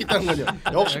세력이 있다는 거죠.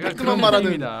 역시 약간 팩트만 그런 말하는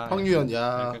느낌이다. 황유연. 야.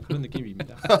 약간 그런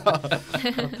느낌입니다. 그렇다.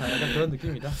 약간 그런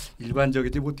느낌이다.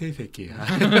 일반적이지 못해 이 새끼.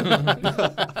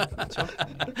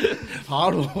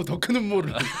 바로 더 큰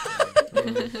음모를.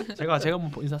 제가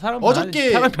뭐 사람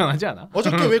어저께 사람 변하지 않아?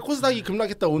 어저께 왜 코스닥이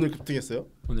급락했다 오늘 급등했어요?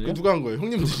 오늘요? 그거 누가 한 거예요?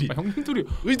 형님들이. 형님들이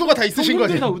의도가 다 있으신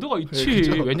형님들이 다 거예요. 의도가 있지. 네,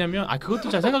 그쵸? 왜냐면 그것도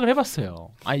잘 생각을 해봤어요.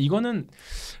 이거는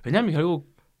왜냐면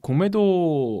결국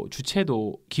공매도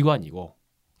주체도 기관이고,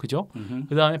 그죠?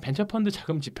 그 다음에 벤처펀드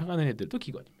자금 집행하는 애들도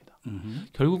기관입니다.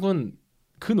 결국은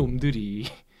그 놈들이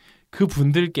그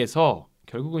분들께서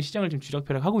결국은 시장을 지금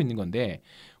쥐락펴락하고 있는 건데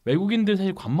외국인들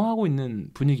사실 관망하고 있는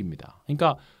분위기입니다.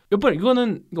 그러니까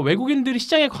이거는 외국인들이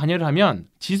시장에 관여를 하면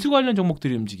지수 관련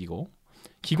종목들이 움직이고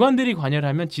기관들이 관여를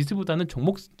하면 지수보다는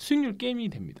종목 수익률 게임이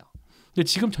됩니다. 근데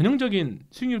지금 전형적인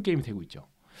수익률 게임이 되고 있죠.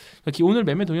 그러니까 오늘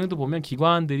매매 동향도 보면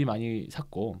기관들이 많이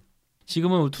샀고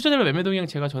지금은 투자자별 매매 동향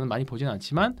저는 많이 보지는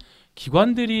않지만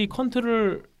기관들이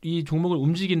컨트롤 이 종목을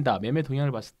움직인다 매매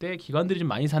동향을 봤을 때 기관들이 좀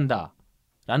많이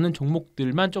산다라는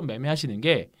종목들만 좀 매매하시는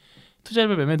게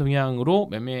투자자별 매매 동향으로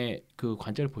매매 그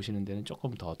관점을 보시는 데는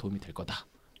조금 더 도움이 될 거다.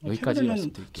 여기까지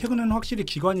말씀드릴게요. 최근에는 확실히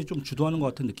기관이 좀 주도하는 것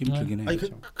같은 느낌이 들긴 해요. 아니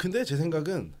근데 제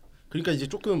생각은 그러니까 이제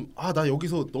조금 나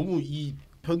여기서 너무 이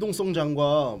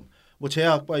변동성장과 뭐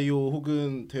제약 바이오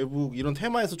혹은 대북 이런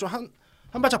테마에서 좀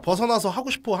한 발짝 벗어나서 하고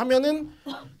싶어 하면은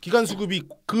기관 수급이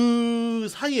그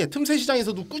사이에 틈새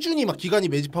시장에서도 꾸준히 막 기관이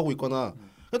매집하고 있거나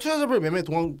그러니까 투자자별 매매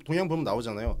동향 보면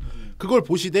나오잖아요. 그걸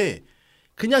보시되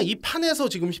그냥 이 판에서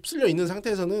지금 휩쓸려 있는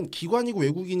상태에서는 기관이고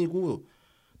외국인이고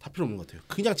다 필요 없는 것 같아요.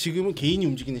 그냥 지금은 개인이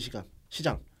움직이는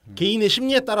시장. 개인의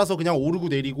심리에 따라서 그냥 오르고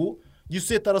내리고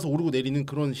뉴스에 따라서 오르고 내리는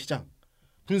그런 시장.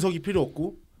 분석이 필요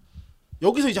없고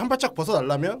여기서 이제 한 발짝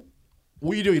벗어나려면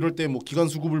오히려 이럴 때 뭐 기관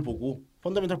수급을 보고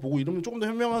펀더멘탈 보고 이러면 조금 더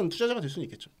현명한 투자자가 될 수는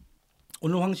있겠죠.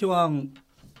 오늘 황시황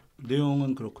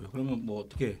내용은 그렇고요. 그러면 뭐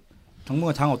어떻게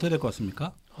당분간 장 어떻게 될 것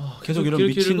같습니까? 계속 이런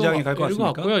미친 장이 갈 것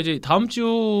같습니까? 같고요. 이제 다음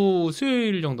주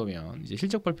수요일 정도면 이제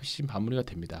실적 발표 시즌 마무리가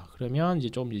됩니다. 그러면 이제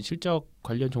좀 실적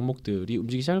관련 종목들이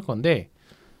움직이기 시작할 건데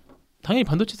당연히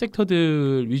반도체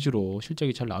섹터들 위주로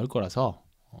실적이 잘 나올 거라서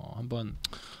한번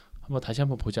다시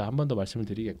한번 보자. 한 번 더 말씀을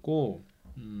드리겠고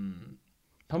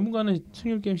당분간은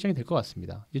수익률 게임 시장이 될 것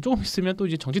같습니다. 이제 조금 있으면 또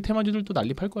이제 정치 테마주들도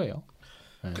난립할 거예요.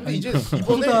 근데 이제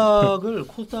이번에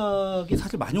코스닥이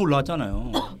사실 많이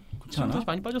올라왔잖아요. 그렇지 않아? 사실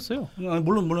많이 빠졌어요.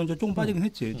 물론 이제 조금 빠지긴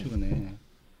했지 최근에.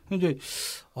 근데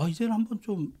이제는 한번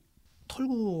좀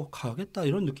털고 가겠다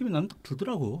이런 느낌이 나는 딱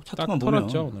들더라고. 차트만 보면.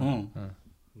 털었죠. 오늘.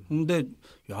 근데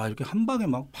이렇게 한 방에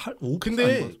막 5%.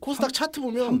 근데 코스닥 차트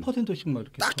보면 3%씩 막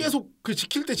이렇게. 딱 계속 그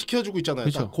지킬 때 지켜주고 있잖아요.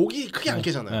 그쵸. 딱 거기 크게 안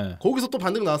깨잖아요. 네. 거기서 또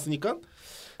반등 나왔으니까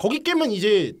거기 깨면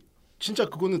이제 진짜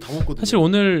그거는 다 먹거든요.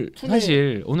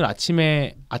 사실 오늘 아침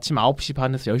 9시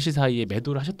반에서 10시 사이에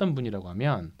매도를 하셨던 분이라고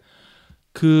하면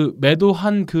그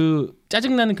매도한 그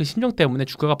짜증나는 그 심정 때문에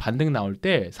주가가 반등 나올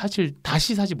때 사실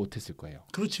다시 사지 못했을 거예요.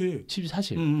 그렇지.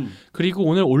 사실. 그리고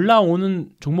오늘 올라오는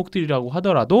종목들이라고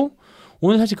하더라도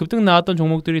오늘 사실 급등 나왔던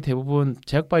종목들이 대부분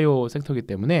제약바이오 섹터이기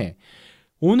때문에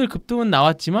오늘 급등은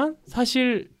나왔지만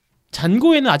사실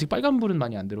잔고에는 아직 빨간불은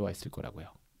많이 안 들어와 있을 거라고요.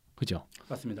 그죠?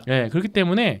 맞습니다. 네, 그렇기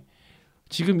때문에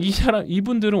지금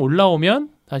이분들은 올라오면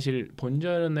사실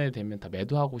본전에 되면 다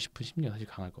매도하고 싶은 심리가 사실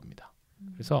강할 겁니다.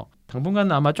 그래서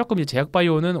당분간은 아마 조금 이제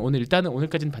제약바이오는 일단은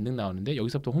오늘까지는 반등 나오는데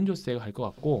여기서부터 혼조세가 갈 것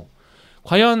같고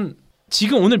과연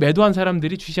지금 오늘 매도한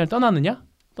사람들이 주식시장을 떠나느냐?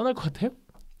 떠날 것 같아요?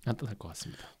 안 떠날 것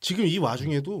같습니다. 지금 이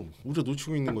와중에도 우리가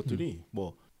놓치고 있는 것들이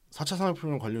뭐 4차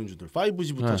산업혁명 관련주들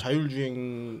 5G부터 네.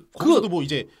 자율주행 거기서도 뭐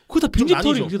이제 그거 다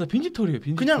빈집털이에요. 나뉘죠. 그거 다 빈집털이에요.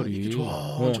 그냥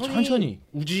이렇게 천천히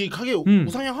우직하게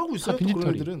우상향하고 있어요. 또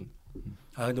그런 애들은.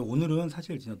 근데 오늘은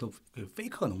사실 진짜 또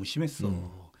페이크가 너무 심했어.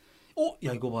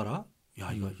 야 이거 봐라.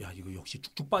 야 이거 역시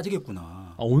쭉쭉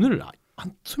빠지겠구나. 오늘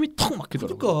한 숨이 턱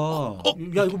막히더라고요.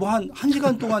 그러니까 야 이거 뭐 한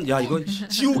시간 동안 야 이거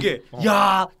지옥에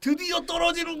야 드디어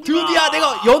떨어지는구나. 드디어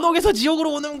내가 연옥에서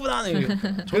지옥으로 오는구나.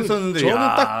 그랬었는데 저는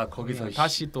딱 거기서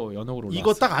다시 또 연옥으로 올라왔어요.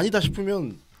 이거 딱 아니다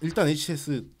싶으면 일단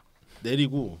HTS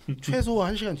내리고 최소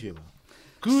 1시간 뒤에 봐.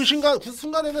 그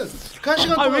순간에는 그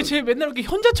 1시간 동안 왜 쟤 맨날 이렇게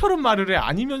현자처럼 말을 해?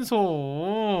 아니면서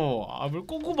뭘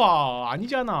꼬고 봐.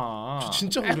 아니잖아.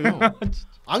 진짜 그래요.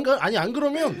 안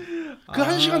그러면 그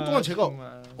 1시간 동안 제가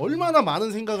정말. 얼마나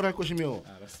많은 생각을 할 것이며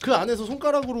그 안에서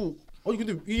손가락으로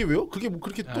근데 이게 왜요? 그게 뭐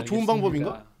그렇게 또 좋은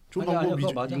방법인가? 좋은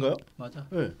방법인가요? 맞아.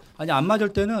 네. 아니 안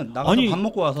맞을 때는 나가서 밥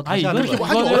먹고 와서 다시 하는 이건 거야.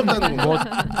 하기 어렵다는 거. 뭐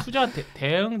투자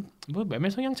대응 뭐 매매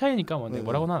성향 차이니까 뭐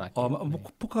뭐라고는 안 할게. 뭐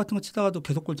포커 같은 거 치다가도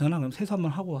계속 꼴잖아. 그럼 세수 한번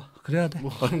하고 와. 그래야 돼.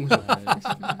 뭐 하는 거죠.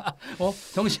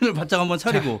 정신을 바짝 한번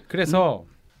차리고. 그래서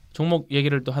종목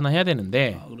얘기를 또 하나 해야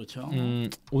되는데 그렇죠.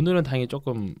 오늘은 당연히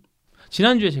조금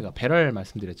지난주에 제가 배럴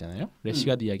말씀드렸잖아요.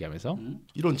 래시가드 이야기하면서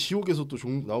이런 지옥에서 또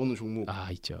나오는 종목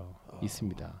있죠.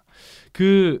 있습니다.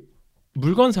 그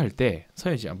물건 살 때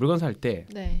서현 씨 물건 살 때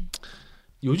네.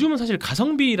 요즘은 사실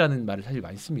가성비라는 말을 사실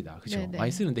많이 씁니다. 그렇죠? 네네.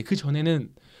 많이 쓰는데 그 전에는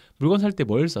물건 살 때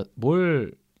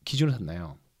뭘 기준으로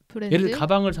샀나요? 브랜드 예를 들어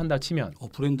가방을 산다 치면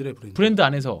브랜드래. 브랜드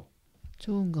안에서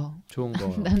좋은 거. 좋은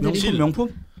거 남들이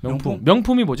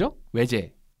명품이 뭐죠?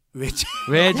 외제.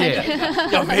 외제.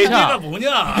 야 외제가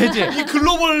뭐냐? 외제. 이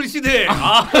글로벌 시대.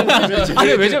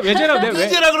 아니 외제라고 내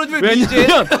외제라 그러지 왜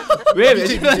왜냐면 왜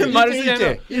일제, 외제라는 말을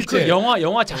쓰냐면 일제. 그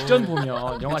영화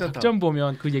작전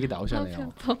보면 그 얘기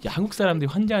나오잖아요. 야, 한국 사람들이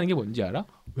환장하는 게 뭔지 알아?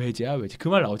 외제야 외제 그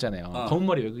말 나오잖아요. 검은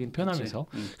머리 외국인 표현하면서.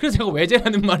 그래서 제가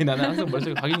외제라는 말이 나는 항상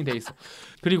머릿속에 각인이 돼 있어.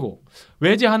 그리고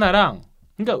외제 하나랑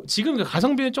그러니까 지금 그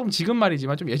가성비는 좀 지금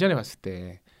말이지만 좀 예전에 봤을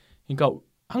때 그러니까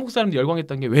한국 사람들이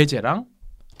열광했던 게 외제랑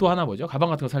또 하나 뭐죠? 가방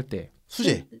같은 거 살 때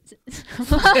수제.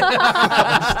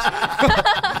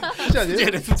 수제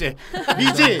아니에요? 수제.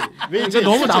 미제. 외제.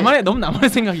 너무 나만의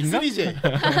생각인가? 수리제.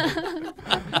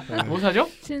 뭐 사죠?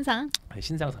 신상. 네,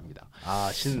 신상 삽니다. 아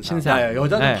신상. 야,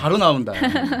 여자는 네. 바로 나온다.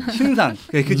 신상.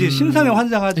 그지 신상에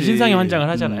환장하지. 신상에 환장을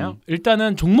하잖아요.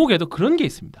 일단은 종목에도 그런 게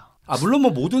있습니다. 물론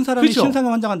뭐 모든 사람이 그쵸? 신상에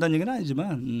환장한다는 얘기는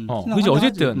아니지만. 그죠.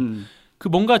 어쨌든 그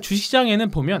뭔가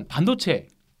주식시장에는 보면 반도체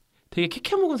되게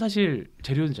캐캐묵은 사실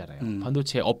재료잖아요.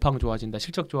 반도체 업황 좋아진다,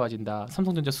 실적 좋아진다,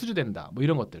 삼성전자 수주된다, 뭐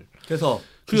이런 것들. 그래서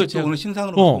그리고 주식도 오늘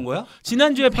신상으로 바꾼 거야?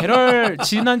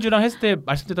 지난주랑 했을 때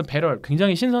말씀드렸던 배럴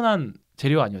굉장히 신선한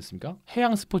재료 아니었습니까?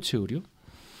 해양 스포츠 의류.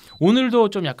 오늘도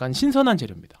좀 약간 신선한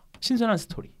재료입니다. 신선한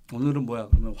스토리. 오늘은 뭐야?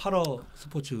 그러면 활어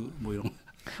스포츠 뭐 이런 거.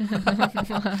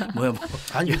 뭐야 뭐.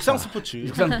 아니 육상 스포츠.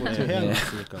 해양 네.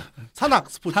 있으니까. 산악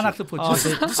스포츠.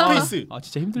 스페이스.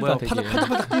 진짜 힘들다. 뭐야 되게.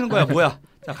 파닥파닥 뛰는 거야 뭐야?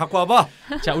 자 갖고 와봐.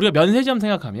 자 우리가 면세점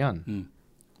생각하면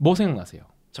뭐 생각나세요?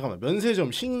 잠깐만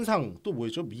면세점 신상 또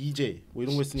뭐였죠? 미제 뭐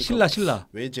이런 거 있으니까. 신라.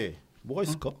 외제 뭐가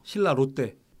있을까? 신라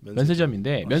롯데.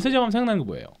 면세점인데 면세점 하면 생각나는 게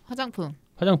뭐예요?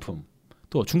 화장품.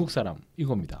 또 중국 사람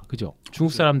이겁니다. 그죠?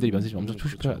 중국 사람들이 면세점 엄청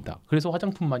초식하다. 그래서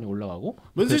화장품 많이 올라가고.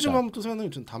 면세점 하면 또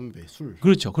생각나는 건 담배, 술.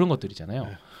 그렇죠. 그런 것들이잖아요.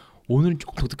 네. 오늘은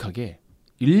조금 독특하게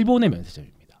일본의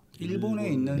면세점입니다. 일본에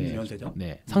있는 네. 면세점.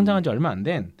 네. 상장한 지 얼마 안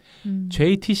된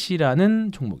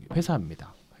JTC라는 종목이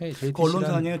회사입니다. 그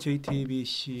언론사 아니에요?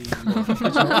 JTBC.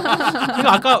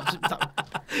 그러니까 아까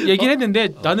얘기를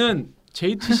했는데 나는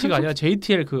JTC가 아니라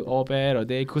JTL 그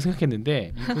어베러데이 그거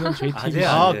생각했는데 이분은 JTBC.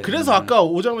 그래서 아까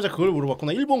오자마자 그걸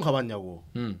물어봤구나. 일본 가봤냐고.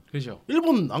 그렇죠.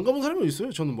 일본 안 가본 사람이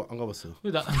있어요? 저는 뭐 안 가봤어요.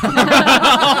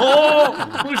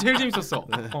 오늘 제일 재밌었어.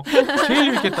 제일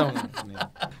재밌겠다 오늘. 네.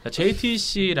 자,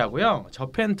 JTC라고요.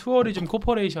 저펜 투어리즘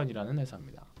코퍼레이션이라는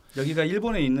회사입니다. 여기가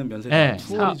일본에 있는 면세점. 네,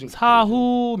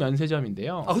 사후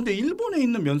면세점인데요. 근데 일본에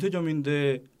있는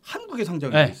면세점인데 한국에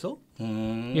상장이 있어?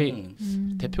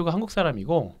 대표가 한국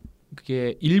사람이고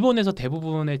그게 일본에서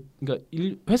대부분의 그러니까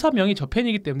회사명이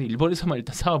저펜이기 때문에 일본에서만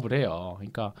일단 사업을 해요.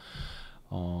 그러니까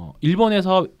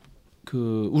일본에서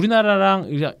그 우리나라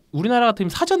같으면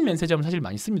사전 면세점을 사실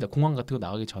많이 씁니다. 공항 같은 거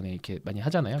나가기 전에 이렇게 많이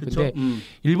하잖아요. 근데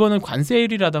일본은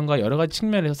관세율이라던가 여러 가지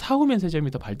측면에서 사후 면세점이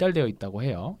더 발달되어 있다고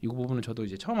해요. 이 부분은 저도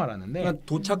이제 처음 알았는데. 그러니까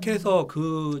도착해서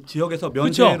그 지역에서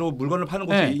면세로 그쵸? 물건을 파는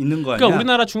곳이 있는 거 아니야? 그러니까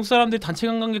우리나라 중국 사람들이 단체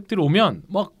관광객들이 오면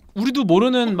막 우리도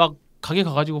모르는 막 가게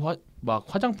가가지고 막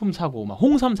화장품 사고 막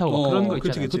홍삼 사고 막 그런 거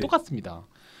있잖아요. 그거 똑같습니다.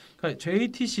 그러니까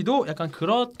JTC도 약간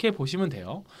그렇게 보시면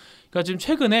돼요. 그러니까 지금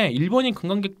최근에 일본인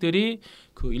관광객들이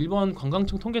그 일본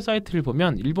관광청 통계 사이트를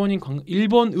보면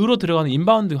일본으로 들어가는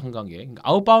인바운드 관광객, 그러니까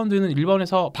아웃바운드는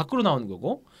일본에서 밖으로 나오는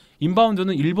거고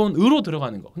인바운드는 일본으로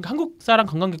들어가는 거. 그러니까 한국 사람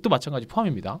관광객도 마찬가지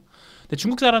포함입니다. 근데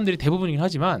중국 사람들이 대부분이긴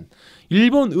하지만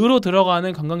일본으로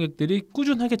들어가는 관광객들이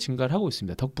꾸준하게 증가를 하고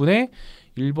있습니다. 덕분에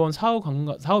일본 사후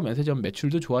면세점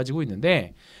매출도 좋아지고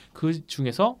있는데 그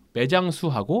중에서 매장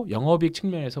수하고 영업이익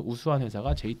측면에서 우수한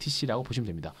회사가 JTC라고 보시면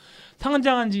됩니다.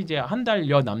 상장한 지 이제 한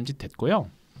달여 남짓 됐고요.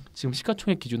 지금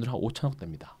시가총액 기준으로 한 5천억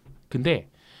대입니다. 근데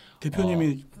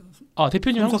대표님이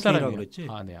대표님 한국 사람이에요. 그랬지?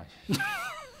 네.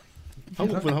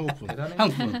 한국분. 한국분.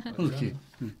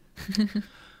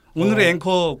 오늘의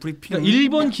앵커 브리핑. 그러니까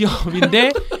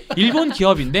일본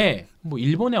기업인데 뭐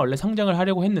일본에 원래 상장을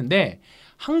하려고 했는데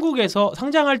한국에서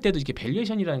상장할 때도 이렇게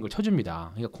밸류에이션이라는 걸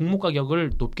쳐줍니다. 그러니까 공모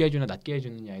가격을 높게 해주냐 낮게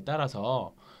해주느냐에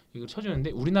따라서 이걸 쳐주는데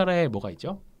우리나라에 뭐가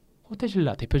있죠?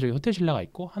 호텔신라 대표적인 호텔신라가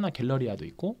있고 하나 갤러리아도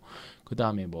있고 그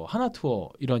다음에 뭐 하나투어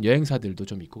이런 여행사들도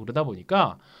좀 있고 그러다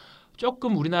보니까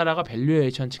조금 우리나라가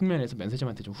밸류에이션 측면에서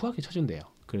면세점한테 좀 후하게 쳐준대요.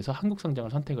 그래서 한국 상장을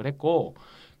선택을 했고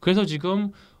그래서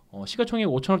지금 시가총액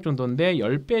 5천억 정도인데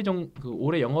 10배 정도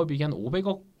올해 영업이익이 한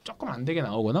 500억 조금 안 되게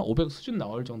나오거나 500억 수준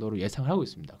나올 정도로 예상을 하고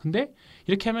있습니다. 근데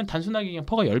이렇게 하면 단순하게 그냥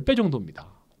퍼가 10배 정도입니다.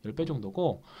 10배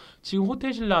정도고 지금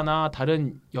호텔신라나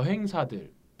다른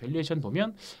여행사들 밸류에이션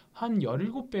보면 한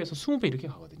 17배에서 20배 이렇게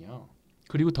가거든요.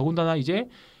 그리고 더군다나 이제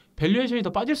밸류에이션이 더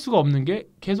빠질 수가 없는 게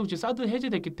계속 이제 사드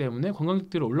해제됐기 때문에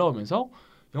관광객들이 올라오면서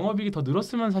영업이익이 더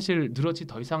늘었으면 사실 늘었지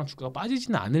더 이상 주가가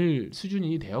빠지지는 않을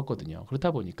수준이 되었거든요.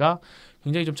 그렇다 보니까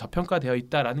굉장히 좀 저평가되어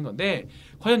있다라는 건데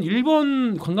과연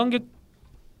일본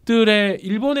관광객들의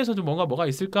일본에서 좀 뭐가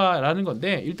있을까라는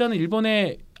건데 일단은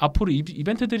일본에 앞으로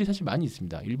이벤트들이 사실 많이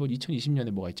있습니다. 일본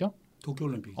 2020년에 뭐가 있죠?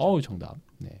 도쿄올림픽. 정답.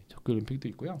 네, 도쿄올림픽도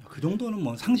있고요. 그 정도는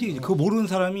뭐 상식이지. 그거 모르는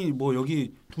사람이 뭐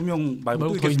여기 2명 말고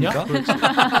또 더 있냐?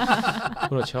 있겠습니까?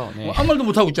 그렇죠. 네. 아무 말도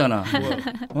못 하고 있잖아.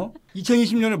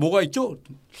 2020년에 뭐가 있죠?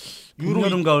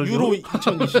 여름 가을 유로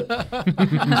 2020.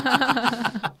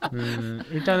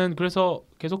 일단은 그래서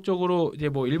계속적으로 이제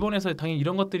뭐 일본에서 당연히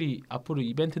이런 것들이 앞으로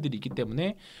이벤트들이 있기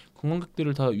때문에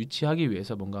관광객들을 더 유치하기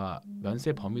위해서 뭔가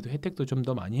면세 범위도 혜택도 좀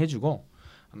더 많이 해주고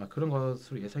아마 그런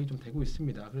것으로 예상이 좀 되고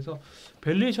있습니다. 그래서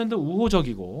밸류에이션도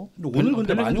우호적이고 오늘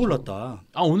근데 많이 올랐다.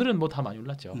 오늘은 뭐 다 많이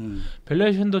올랐죠.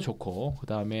 밸류에이션도 좋고 그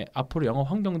다음에 앞으로 영업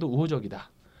환경도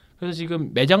우호적이다. 그래서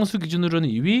지금 매장 수 기준으로는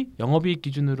 2위, 영업이익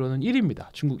기준으로는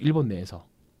 1위입니다. 중국, 일본 내에서.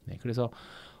 네, 그래서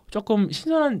조금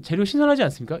신선하지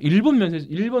않습니까?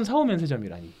 일본 사후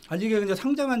면세점이라니. 아직 이게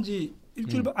상장한 지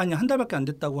일주일 아니 한 달밖에 안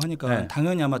됐다고 하니까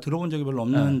당연히 아마 들어본 적이 별로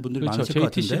없는 분들이 그렇죠. 많으실 것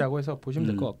같은데. JTC라고 해서 보시면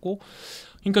될 것 같고.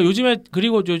 그러니까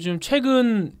요즘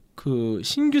최근 그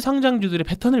신규 상장주들의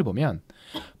패턴을 보면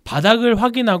바닥을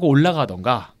확인하고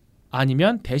올라가던가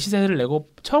아니면 대시세를 내고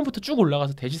처음부터 쭉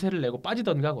올라가서 대시세를 내고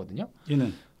빠지던가 하거든요.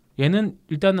 얘는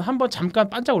일단은 한번 잠깐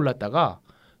반짝 올랐다가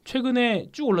최근에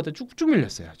쭉 올랐다 쭉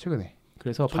밀렸어요. 최근에.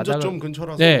 그래서 전저점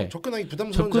근처라서 접근하기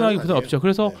부담스러운 접근하기 부담 없죠.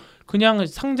 그래서 그냥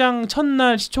상장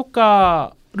첫날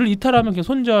시초가를 이탈하면 그냥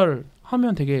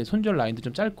손절하면 되게 손절 라인도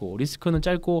좀 짧고 리스크는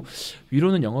짧고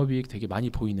위로는 영업이익 되게 많이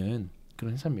보이는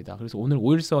그런 회사입니다. 그래서 오늘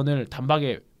 5일선을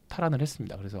단박에 탈환을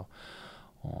했습니다. 그래서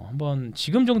한번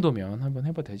지금 정도면 한번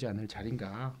해봐도 되지 않을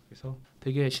자리인가. 그래서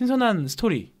되게 신선한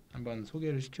스토리 한번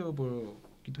소개를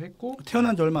시켜보기도 했고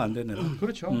태어난 지 얼마 안 되네요.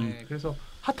 그렇죠. 네, 그래서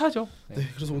핫하죠. 네. 네,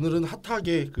 그래서 오늘은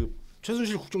핫하게 그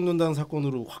최순실 국정농단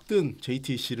사건으로 확 뜬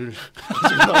JTC를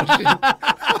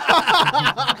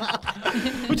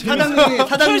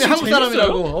사장님이 한국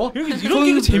사람이라고. 이런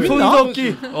게 재밌나?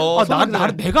 손석기.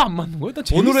 내가 안 맞는 거야?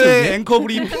 오늘의 앵커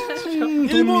브리핑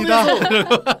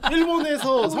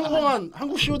일본에서 성공한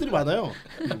한국 CEO들이 많아요.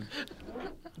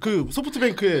 그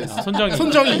소프트뱅크의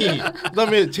손정희,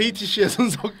 그다음에 JTC의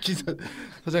손석기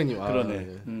사장님.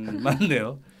 그러네.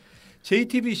 맞네요.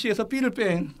 JTBC에서 B를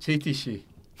뺀 JTC.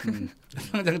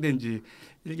 상장된 지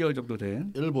 1개월 정도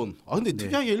된 일본. 근데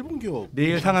특이하게 일본 기업.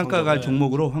 내일 상한가 갈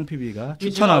종목으로 황 PB가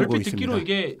추천하고 있습니다. 듣기로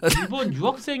이게 일본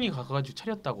유학생이 가가지고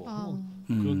차렸다고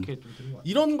그렇게 좀 들은 것 같아요.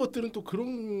 이런 것들은 또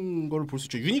그런 걸 볼 수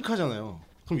있죠. 유니크하잖아요.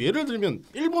 그럼 예를 들면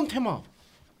일본 테마.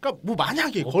 그러니까 뭐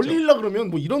만약에 걸리려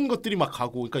그러면 뭐 이런 것들이 막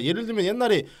가고. 그러니까 예를 들면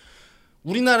옛날에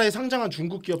우리나라에 상장한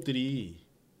중국 기업들이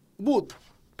뭐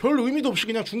별 의미도 없이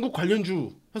그냥 중국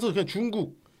관련주 해서 그냥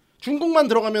중국만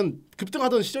들어가면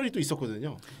급등하던 시절이 또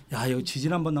있었거든요. 야, 이거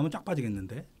지진 한번 나면 쫙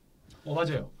빠지겠는데?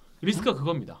 맞아요. 리스크가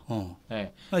그겁니다.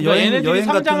 네. 얘네들이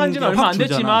상장한 지는 얼마 안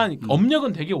됐지만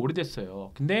업력은 되게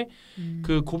오래됐어요. 근데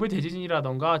그 고베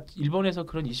대지진이라던가 일본에서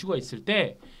그런 이슈가 있을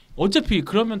때 어차피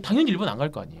그러면 당연히 일본 안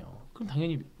갈 거 아니에요. 그럼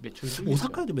당연히 매출이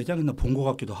오사카에도 매장 있나 본 것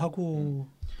같기도 하고.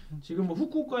 지금 뭐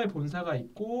후쿠오카에 본사가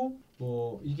있고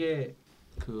뭐 이게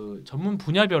그 전문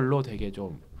분야별로 되게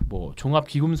좀 뭐 종합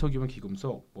기금속이면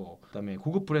기금속, 뭐 그다음에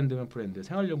고급 브랜드면 브랜드,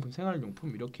 생활용품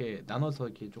이렇게 나눠서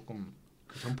이렇게 조금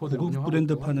그 점포들 고급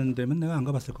브랜드 파는 데면 내가 안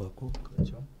가봤을 것 같고.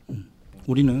 그렇죠.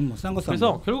 우리는 뭐 싼 거 싼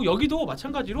그래서 거. 결국 여기도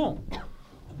마찬가지로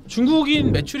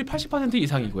중국인 매출이 80%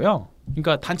 이상이고요.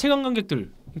 그러니까 단체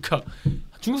관광객들, 그러니까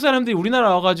중국 사람들이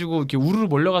우리나라 와가지고 이렇게 우르르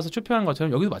몰려가서 쇼핑하는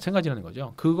것처럼 여기도 마찬가지라는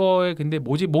거죠. 그거에 근데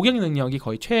목역 능력이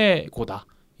거의 최고다.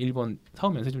 일본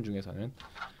사업 면세점 중에서는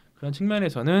그런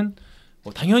측면에서는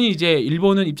뭐 당연히 이제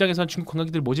일본은 입장에서는 중국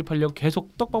관광객들 모집하려고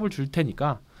계속 떡밥을 줄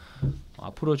테니까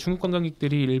앞으로 중국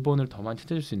관광객들이 일본을 더 많이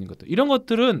찾아줄 수 있는 것들 이런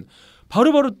것들은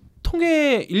바로바로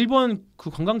통계 일본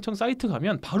그 관광청 사이트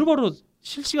가면 바로바로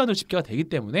실시간으로 집계가 되기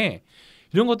때문에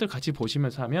이런 것들 같이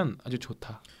보시면서 하면 아주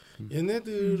좋다.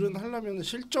 얘네들은 하려면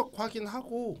실적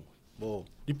확인하고 뭐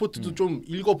리포트도 좀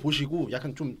읽어 보시고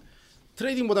약간 좀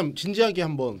트레이딩보다 진지하게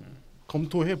한번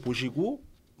검토해 보시고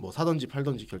뭐 사든지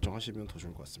팔든지 결정하시면 더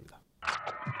좋을 것 같습니다.